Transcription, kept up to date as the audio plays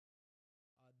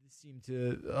seem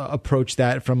to approach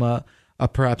that from a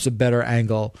perhaps a better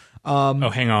angle.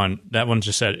 Hang on. That one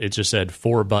just said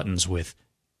 4 buttons with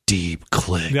deep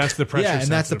click. That's the pressure sensitive.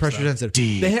 And that's the pressure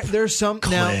sensitive. There's some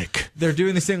click. Now they're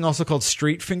doing this thing also called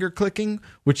straight finger clicking,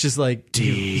 which is like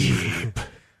deep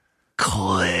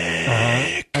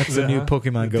click. That's the new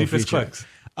Pokemon Go deepest feature.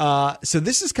 Clicks. So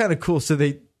this is kind of cool. So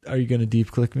are you going to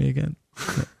deep click me again?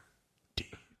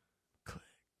 Deep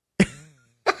click.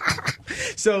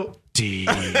 So deep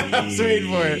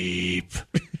wait for it.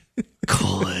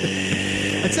 Click.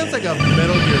 It sounds like a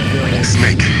Metal Gear villain.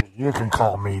 Snake. You can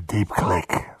call me Deep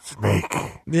Click, Snake.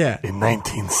 Yeah. In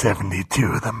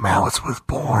 1972, the mouse was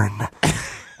born.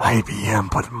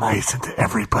 IBM put mice into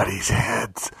everybody's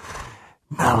heads.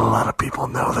 Not a lot of people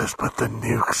know this, but the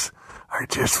nukes are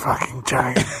just fucking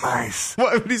giant mice.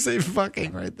 Why would he say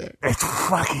fucking right there? It's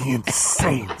fucking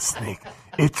insane, Snake.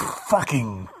 It's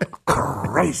fucking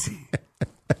crazy.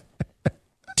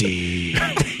 Deep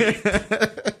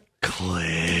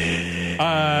click.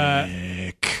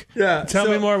 Yeah. Tell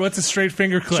me more. What's a straight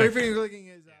finger click? Straight finger clicking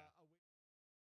is